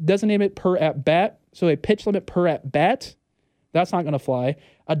designated per at bat. So a pitch limit per at bat. That's not going to fly.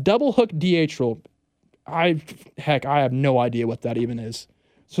 A double hook DH rule. I have no idea what that even is.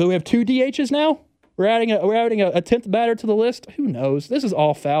 So we have 2 DHs now. We're adding a 10th batter to the list. Who knows? This is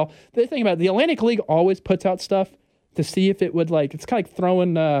all foul. The thing about it, the Atlantic League always puts out stuff to see if it would it's kind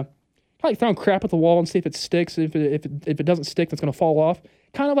of like throwing crap at the wall and see if it sticks. If it doesn't stick, it's going to fall off.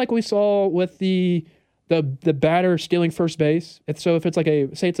 Kind of like we saw with the batter stealing first base. So if it's like a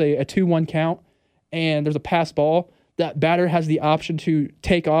 2-1 count and there's a pass ball, that batter has the option to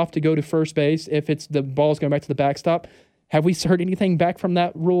take off to go to first base if the ball's going back to the backstop. Have we heard anything back from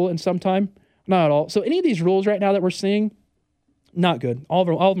that rule in some time? Not at all. So any of these rules right now that we're seeing, not good. All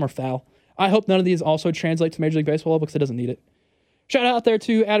of them are foul. I hope none of these also translate to Major League Baseball because it doesn't need it. Shout out there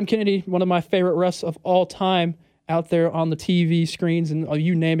to Adam Kennedy, one of my favorite refs of all time, out there on the TV screens and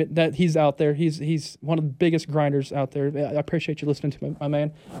you name it, that he's out there. He's one of the biggest grinders out there. I appreciate you listening to my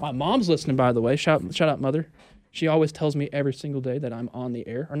man. My mom's listening, by the way. Shout out, Mother. She always tells me every single day that I'm on the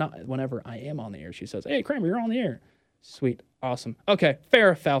air, or not whenever I am on the air. She says, "Hey, Kramer, you're on the air." Sweet. Awesome. Okay, fair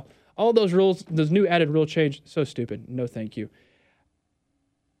or foul. All those rules, those new added rule change, so stupid. No thank you.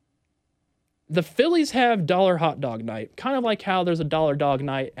 The Phillies have Dollar Hot Dog Night, kind of like how there's a Dollar Dog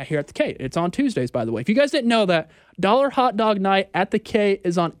Night here at the K. It's on Tuesdays, by the way. If you guys didn't know that, Dollar Hot Dog Night at the K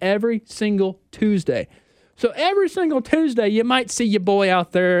is on every single Tuesday. So every single Tuesday, you might see your boy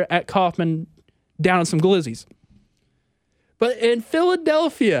out there at Kaufman down on some glizzies. But in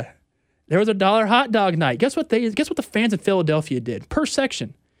Philadelphia, there was a Dollar Hot Dog Night. Guess what the fans in Philadelphia did? Per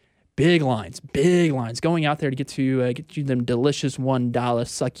section. Big lines going out there to get you them delicious $1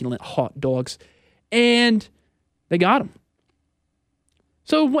 succulent hot dogs. And they got them.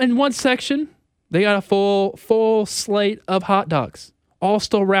 So in one section, they got a full slate of hot dogs, all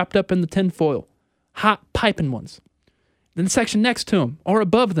still wrapped up in the tinfoil, hot piping ones. Then the section next to them or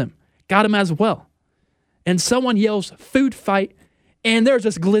above them got them as well. And someone yells, "Food fight," and there's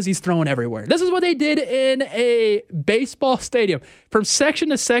just glizzies thrown everywhere. This is what they did in a baseball stadium. From section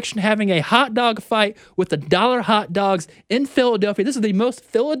to section, having a hot dog fight with the Dollar Hot Dogs in Philadelphia. This is the most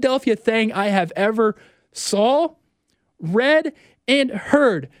Philadelphia thing I have ever saw, read, and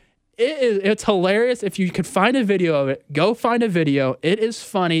heard. It's hilarious. If you could find a video of it, go find a video. It is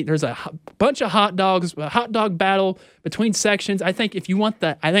funny. There's a bunch of hot dogs, a hot dog battle between sections. I think if you want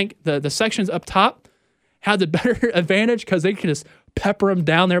the sections up top have the better advantage because they can just pepper them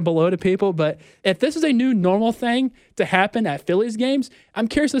down there below to people. But if this is a new normal thing to happen at Phillies games, I'm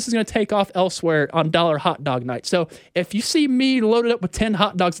curious if this is going to take off elsewhere on Dollar Hot Dog Night. So if you see me loaded up with 10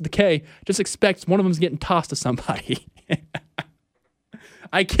 hot dogs at the K, just expect one of them's getting tossed to somebody.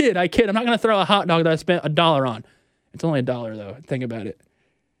 I kid. I'm not going to throw a hot dog that I spent $1 on. It's only $1 though. Think about it.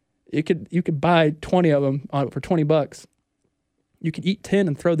 You could buy 20 of them for $20. You could eat 10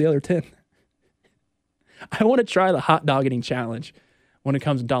 and throw the other 10. I want to try the hot dog eating challenge when it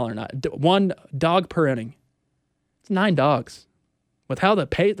comes to dollar night. One dog per inning. It's 9 dogs. With how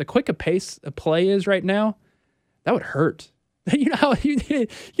the quick a pace of play is right now, that would hurt. You know how you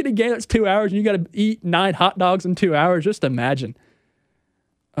get a game that's 2 hours and you got to eat 9 hot dogs in 2 hours? Just imagine.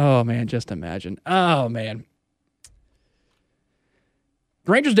 Oh, man, just imagine. Oh, man.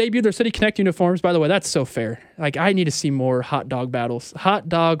 The Rangers debuted their City Connect uniforms. By the way, that's so fair. Like, I need to see more hot dog battles, hot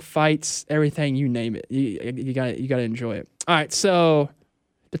dog fights, everything, you name it. You got to enjoy it. All right, so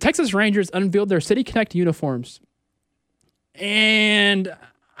the Texas Rangers unveiled their City Connect uniforms. And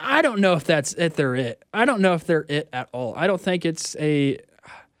I don't know if they're it. I don't know if they're it at all. I don't think it's a...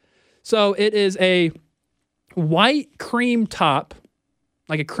 So it is a white cream top,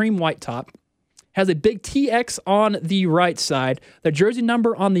 like a cream white top. Has a big TX on the right side, the jersey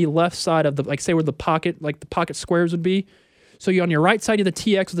number on the left side of the, like, say where the pocket squares would be. So you on your right side, you have the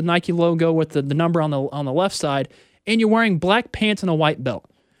TX with the Nike logo with the number on the left side, and you're wearing black pants and a white belt.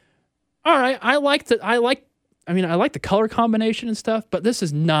 All right, I like the color combination and stuff, but this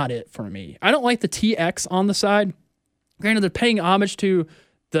is not it for me. I don't like the TX on the side. Granted, they're paying homage to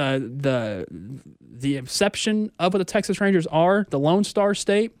the inception of what the Texas Rangers are, the Lone Star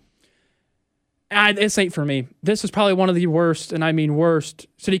State. This ain't for me. This is probably one of the worst, and I mean worst,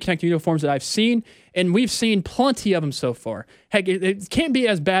 City Connect uniforms that I've seen, and we've seen plenty of them so far. Heck, it can't be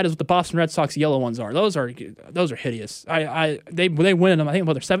as bad as what the Boston Red Sox yellow ones are. Those are hideous. They win them. I think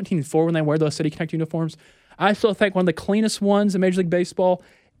they're 17-4 when they wear those City Connect uniforms. I still think one of the cleanest ones in Major League Baseball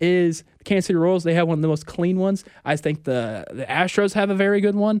is the Kansas City Royals. They have one of the most clean ones. I think the Astros have a very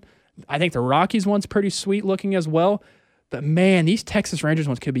good one. I think the Rockies one's pretty sweet looking as well. But, man, these Texas Rangers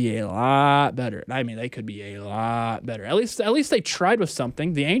ones could be a lot better. I mean, they could be a lot better. At least they tried with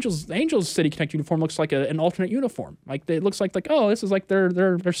something. The Angels City Connect uniform looks like an alternate uniform. Like, it looks like oh, this is like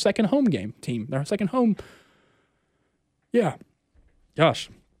their second home game team. Their second home. Yeah. Gosh.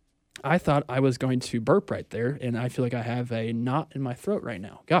 I thought I was going to burp right there, and I feel like I have a knot in my throat right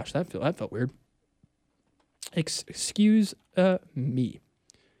now. Gosh, that felt weird. Excuse me.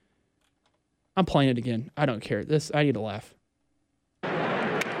 I'm playing it again. I don't care. I need to laugh.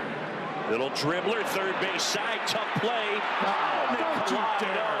 Little dribbler, third base side, tough play. Oh,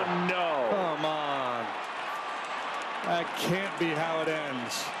 no. Come on. That can't be how it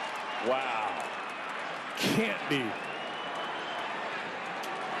ends. Wow. Can't be.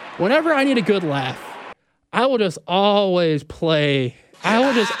 Whenever I need a good laugh, I will just always play. I will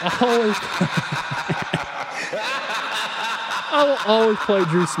always play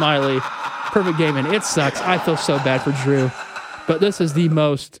Drew Smiley. Perfect game, and it sucks. I feel so bad for Drew. But this is the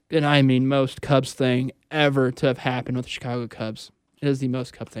most, and I mean most, Cubs thing ever to have happened with the Chicago Cubs. It is the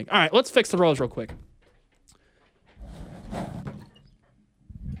most Cubs thing. All right, let's fix the Royals real quick.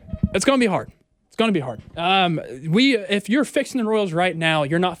 It's going to be hard. It's going to be hard. If you're fixing the Royals right now,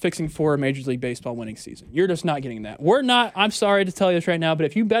 you're not fixing for a Major League Baseball winning season. You're just not getting that. We're not, I'm sorry to tell you this right now, but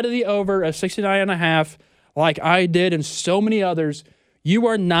if you bet the over at 69.5, like I did and so many others, you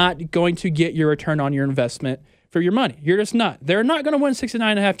are not going to get your return on your investment for your money. You're just not. They're not going to win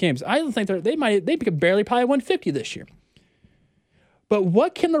 69.5 games. I don't think they could barely probably win 50 this year. But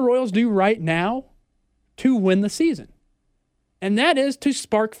what can the Royals do right now to win the season? And that is to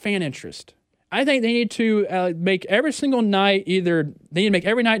spark fan interest. I think they need to make every single night they need to make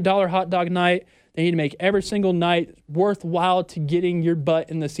every night dollar hot dog night. They need to make every single night worthwhile to getting your butt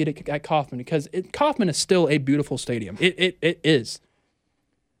in the seat at Kauffman, because Kauffman is still a beautiful stadium. It is.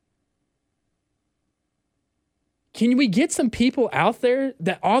 Can we get some people out there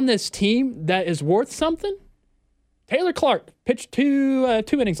that on this team that is worth something? Taylor Clark pitched two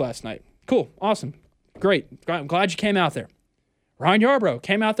innings last night. Cool. Awesome. Great. I'm glad you came out there. Ryan Yarbrough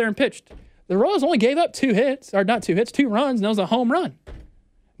came out there and pitched. The Royals only gave up 2 runs, and that was a home run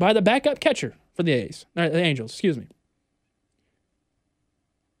by the backup catcher for the Angels, excuse me.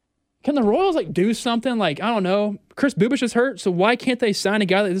 Can the Royals do something I don't know, Chris Bubic is hurt, so why can't they sign a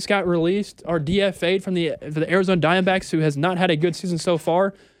guy that just got released or DFA'd from the Arizona Diamondbacks who has not had a good season so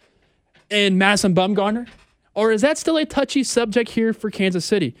far, and Madison Bumgarner? Or is that still a touchy subject here for Kansas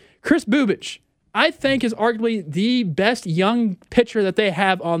City? Chris Bubic, I think, is arguably the best young pitcher that they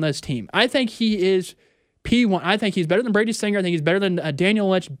have on this team. I think he is P1. I think he's better than Brady Singer. I think he's better than Daniel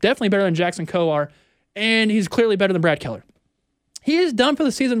Lynch, definitely better than Jackson Kowar, and he's clearly better than Brad Keller. He is done for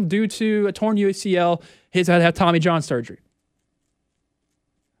the season due to a torn UCL. He's had to have Tommy John surgery.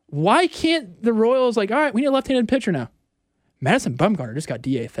 Why can't the Royals all right, we need a left-handed pitcher now? Madison Bumgarner just got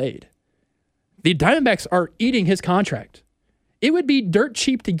DFA'd. The Diamondbacks are eating his contract. It would be dirt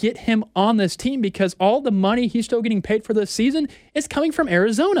cheap to get him on this team because all the money he's still getting paid for this season is coming from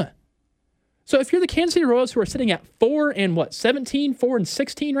Arizona. So if you're the Kansas City Royals, who are sitting at 4-17,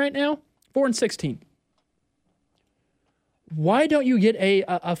 4-16 right now, 4-16, why don't you get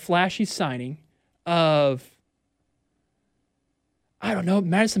a flashy signing of, I don't know,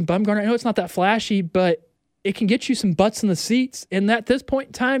 Madison Bumgarner? I know it's not that flashy, but it can get you some butts in the seats. And at this point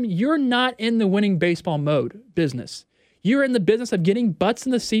in time, you're not in the winning baseball mode business. You're in the business of getting butts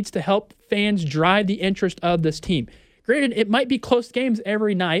in the seats to help fans drive the interest of this team. Granted, it might be close games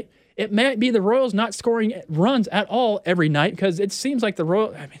every night. It might be the Royals not scoring runs at all every night because it seems like the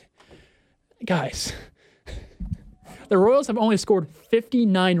Royals, guys, the Royals have only scored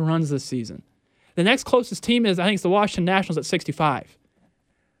 59 runs this season. The next closest team is, I think it's the Washington Nationals at 65.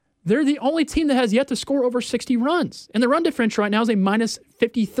 They're the only team that has yet to score over 60 runs. And the run differential right now is a minus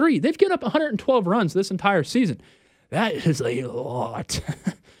 53. They've given up 112 runs this entire season. That is a lot.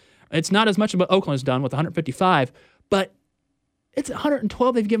 It's not as much as what Oakland's done with 155, but it's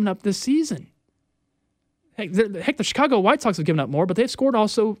 112 they've given up this season. Heck, the Chicago White Sox have given up more, but they've scored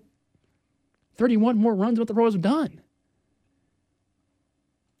also 31 more runs than what the Royals have done.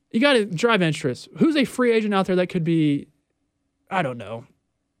 You got to drive interest. Who's a free agent out there that could be, I don't know.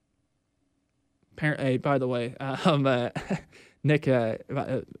 Hey, by the way, Nick,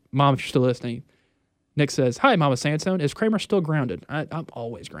 Mom, if you're still listening, Nick says, "Hi, Mama Sandstone. Is Kramer still grounded?" I'm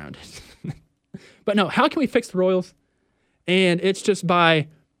always grounded. But no, how can we fix the Royals? And it's just by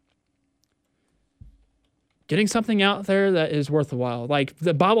getting something out there that is worth a while. Like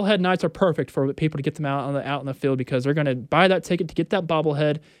the bobblehead nights are perfect for people to get them out in the field because they're going to buy that ticket to get that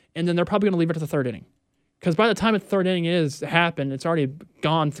bobblehead, and then they're probably going to leave it to the third inning. Because by the time the third inning happened, it's already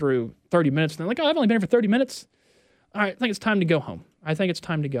gone through 30 minutes. And they're like, "Oh, I've only been here for 30 minutes. All right, I think it's time to go home."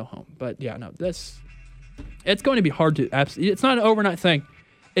 But yeah, no, it's going to be hard to it's not an overnight thing.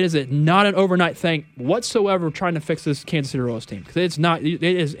 It is not an overnight thing whatsoever trying to fix this Kansas City Royals team. Because it's not.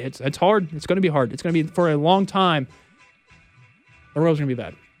 It's hard. It's going to be hard. It's going to be for a long time. The Royals are going to be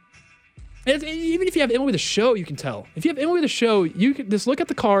bad. Even if you have MLB The Show, you can tell. If you have MLB The Show, you can just look at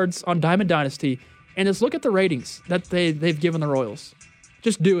the cards on Diamond Dynasty and just look at the ratings that they've given the Royals.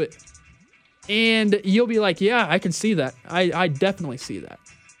 Just do it. And you'll be like, yeah, I can see that. I definitely see that.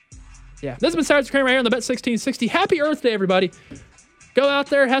 Yeah. This has been Saturdays with Kramer right here on the Bet 1660. Happy Earth Day, everybody. Go out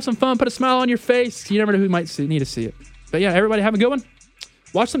there, have some fun, put a smile on your face. You never know who might need to see it. But yeah, everybody have a good one.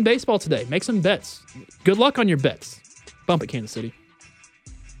 Watch some baseball today. Make some bets. Good luck on your bets. Bump it, Kansas City.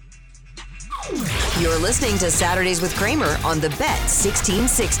 You're listening to Saturdays with Kramer on the Bet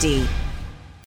 1660.